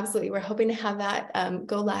 Yes, absolutely. We're hoping to have that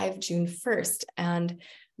go live June 1st. And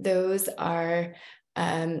those are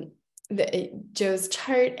Joe's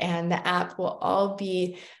chart and the app will all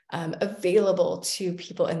be available to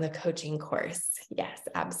people in the coaching course. Yes,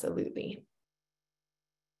 absolutely.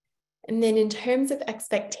 And then in terms of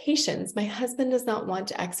expectations, my husband does not want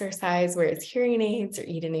to exercise, wear his hearing aids, or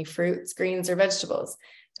eat any fruits, greens, or vegetables.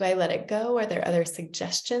 Do I let it go? Are there other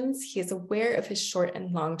suggestions? He is aware of his short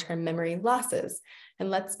and long-term memory losses and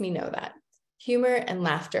lets me know that. Humor and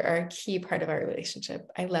laughter are a key part of our relationship.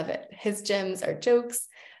 I love it. His gems are jokes,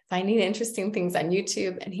 finding interesting things on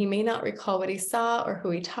YouTube, and he may not recall what he saw or who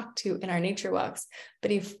he talked to in our nature walks, but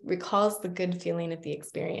he recalls the good feeling of the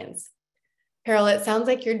experience. Carol, it sounds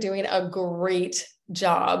like you're doing a great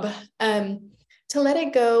job. To let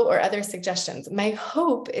it go or other suggestions, my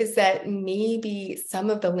hope is that maybe some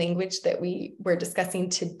of the language that we were discussing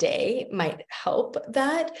today might help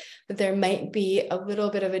that there might be a little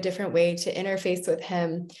bit of a different way to interface with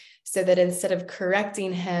him so that instead of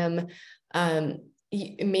correcting him,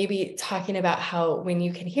 maybe talking about how when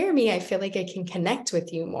you can hear me, I feel like I can connect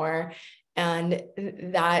with you more. And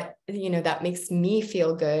that, that makes me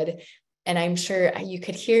feel good. And I'm sure you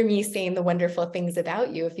could hear me saying the wonderful things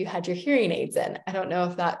about you if you had your hearing aids in. I don't know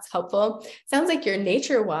if that's helpful. Sounds like your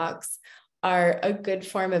nature walks are a good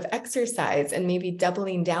form of exercise and maybe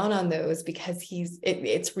doubling down on those because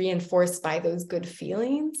it's reinforced by those good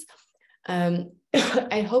feelings.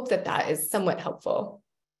 I hope that is somewhat helpful.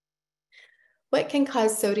 What can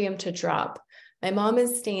cause sodium to drop? My mom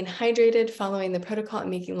is staying hydrated, following the protocol,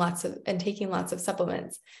 and taking lots of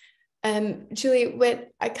supplements. Julie, what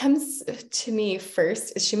comes to me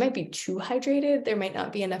first is she might be too hydrated. There might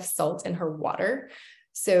not be enough salt in her water.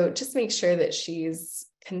 So just make sure that she's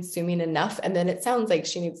consuming enough. And then it sounds like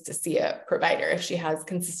she needs to see a provider. If she has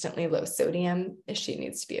consistently low sodium, she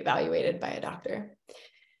needs to be evaluated by a doctor.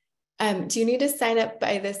 Do you need to sign up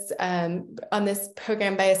by this on this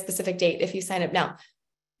program by a specific date if you sign up now?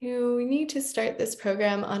 You need to start this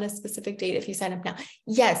program on a specific date if you sign up now.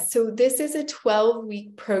 Yes, so this is a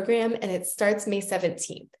 12-week program and it starts May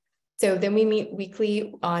 17th. So then we meet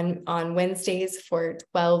weekly on Wednesdays for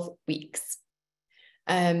 12 weeks.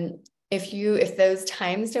 If those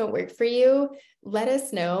times don't work for you, let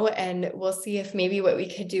us know and we'll see if maybe what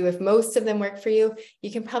we could do. If most of them work for you, you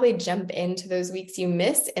can probably jump into those weeks you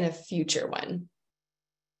missed in a future one.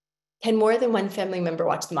 Can more than one family member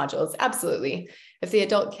watch the modules? Absolutely. If the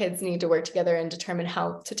adult kids need to work together and determine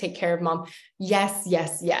how to take care of mom, yes.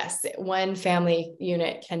 One family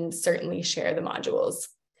unit can certainly share the modules.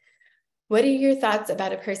 What are your thoughts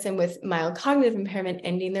about a person with mild cognitive impairment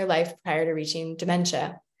ending their life prior to reaching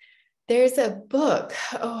dementia? There's a book.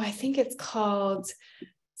 I think it's called,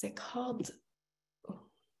 what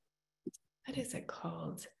is it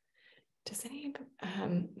called? Does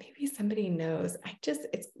maybe somebody knows?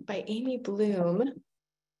 It's by Amy Bloom.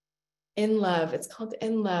 In Love. It's called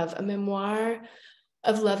In Love, a memoir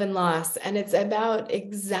of love and loss. And it's about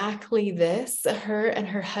exactly this. Her and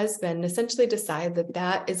her husband essentially decide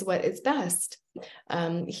that is what is best.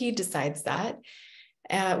 He decides that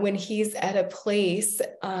when he's at a place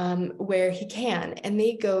where he can, and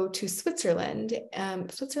they go to Switzerland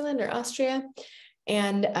or Austria.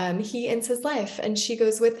 And he ends his life and she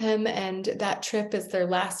goes with him, and that trip is their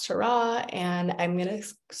last hurrah. And I'm going to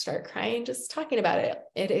start crying just talking about it.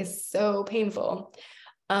 It is so painful.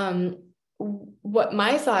 What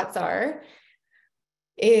my thoughts are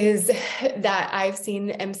is that I've seen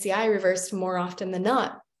MCI reversed more often than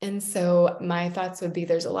not. And so my thoughts would be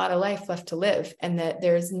there's a lot of life left to live, and that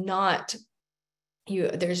there's no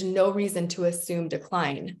reason to assume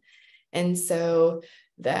decline. And so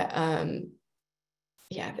that,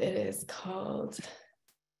 it is called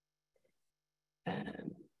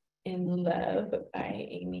In Love by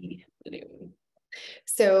Amy Bloom.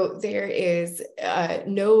 So there is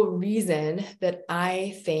no reason that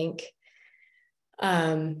I think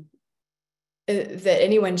that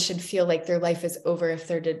anyone should feel like their life is over if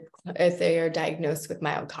they are diagnosed with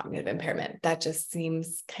mild cognitive impairment. That just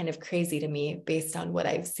seems kind of crazy to me based on what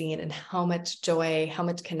I've seen and how much joy, how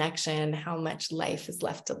much connection, how much life is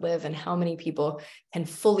left to live, and how many people can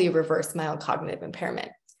fully reverse mild cognitive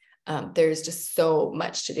impairment. There's just so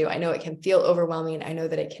much to do. I know it can feel overwhelming. I know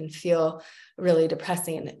that it can feel really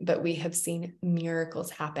depressing, but we have seen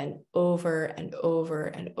miracles happen over and over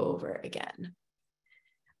and over again.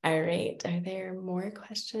 All right. Are there more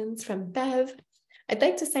questions from Bev? I'd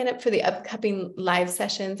like to sign up for the upcoming live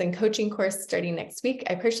sessions and coaching course starting next week.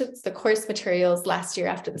 I purchased the course materials last year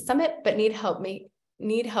after the summit, but need help making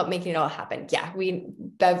it all happen. Yeah,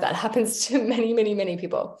 Bev, that happens to many, many, many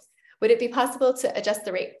people. Would it be possible to adjust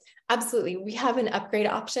the rate? Absolutely. We have an upgrade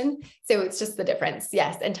option. So it's just the difference.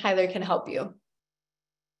 Yes. And Tyler can help you.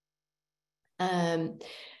 And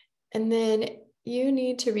then you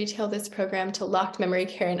need to retail this program to locked memory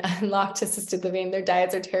care and unlocked assisted living. Their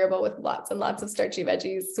diets are terrible with lots and lots of starchy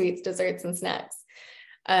veggies, sweets, desserts, and snacks.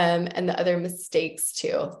 And the other mistakes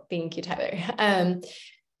too. Thank you, Tyler.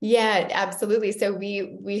 Yeah, absolutely. So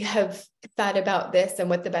we have thought about this and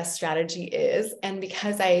what the best strategy is. And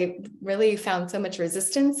because I really found so much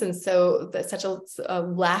resistance and such a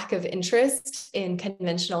lack of interest in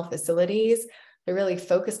conventional facilities, they're really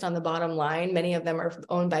focused on the bottom line. Many of them are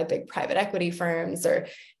owned by big private equity firms, or,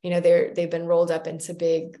 they've been rolled up into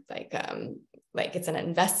big, like it's an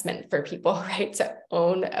investment for people, right, to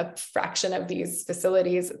own a fraction of these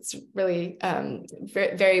facilities. It's really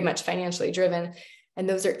very, very much financially driven. And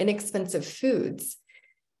those are inexpensive foods.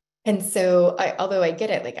 And so although I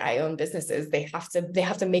get it, like I own businesses, they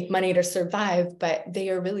have to make money to survive, but they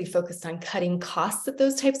are really focused on cutting costs at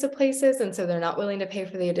those types of places. And so they're not willing to pay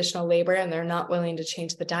for the additional labor, and they're not willing to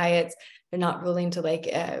change the diets. They're not willing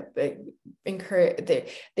to encourage,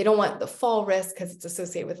 they don't want the fall risk because it's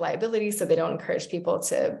associated with liability. So they don't encourage people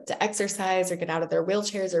to exercise or get out of their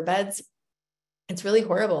wheelchairs or beds. It's really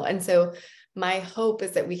horrible. And so my hope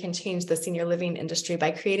is that we can change the senior living industry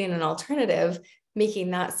by creating an alternative,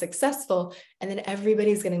 making that successful. And then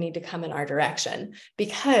everybody's going to need to come in our direction,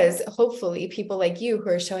 because hopefully people like you who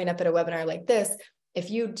are showing up at a webinar like this,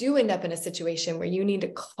 if you do end up in a situation where you need to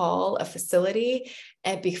call a facility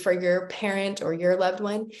and for your parent or your loved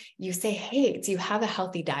one, you say, hey, do you have a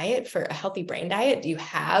healthy diet for a healthy brain diet? Do you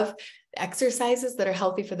have exercises that are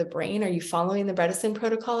healthy for the brain? Are you following the Bredesen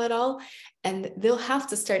protocol at all? And they'll have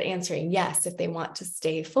to start answering yes if they want to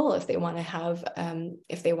stay full, if they want to have an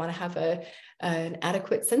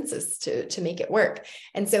adequate census to make it work.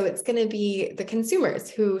 And so it's going to be the consumers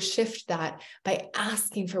who shift that by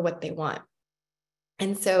asking for what they want.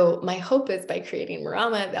 And so my hope is by creating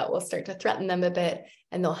Marama, that will start to threaten them a bit,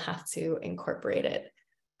 and they'll have to incorporate it.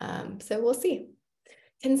 So we'll see.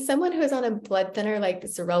 Can someone who is on a blood thinner like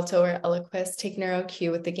Xarelto or Eliquis take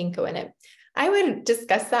NeuroQ with the ginkgo in it? I would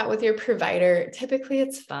discuss that with your provider. Typically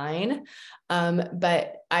it's fine,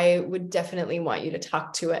 but I would definitely want you to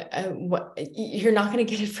talk to it. You're not going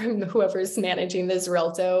to get it from whoever's managing the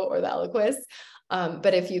Xarelto or the Eliquis.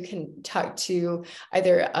 But if you can talk to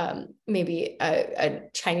either maybe a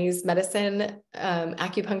Chinese medicine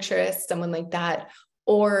acupuncturist, someone like that,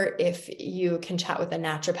 or if you can chat with a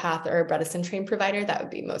naturopath or a Bredesen trained provider, that would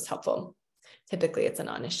be most helpful. Typically, it's a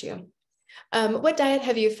non-issue. What diet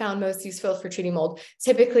have you found most useful for treating mold?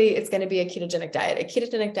 Typically, it's going to be a ketogenic diet. A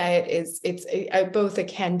ketogenic diet is both a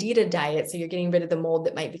candida diet, so you're getting rid of the mold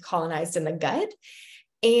that might be colonized in the gut,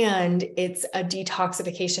 and it's a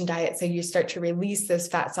detoxification diet. So you start to release those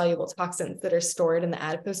fat soluble toxins that are stored in the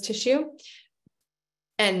adipose tissue.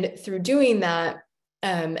 And through doing that,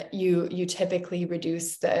 you typically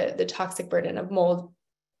reduce the toxic burden of mold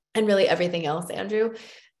and really everything else, Andrew.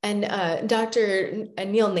 And Dr.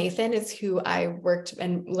 Neil Nathan is who I worked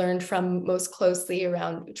and learned from most closely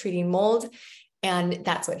around treating mold. And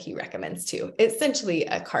that's what he recommends too. It's essentially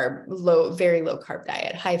a very low carb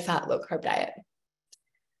diet, high fat, low carb diet.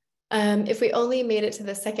 If we only made it to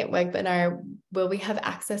the second webinar, will we have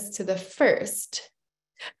access to the first?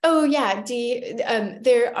 Oh yeah,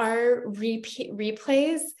 there are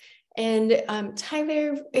replays. And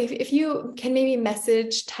Tyler, if you can maybe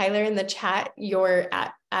message Tyler in the chat your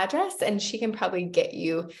address, and she can probably get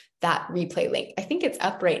you that replay link. I think it's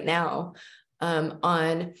up right now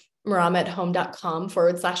on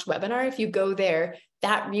marama@home.com/webinar. If you go there,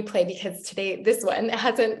 that replay, because today, this one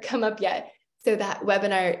hasn't come up yet. So that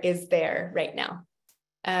webinar is there right now.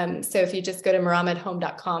 So if you just go to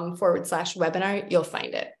marama@home.com/webinar, you'll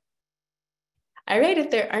find it. All right,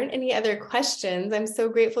 if there aren't any other questions, I'm so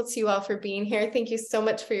grateful to you all for being here. Thank you so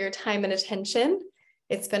much for your time and attention.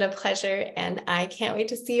 It's been a pleasure, and I can't wait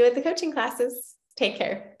to see you at the coaching classes. Take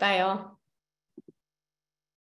care. Bye, all.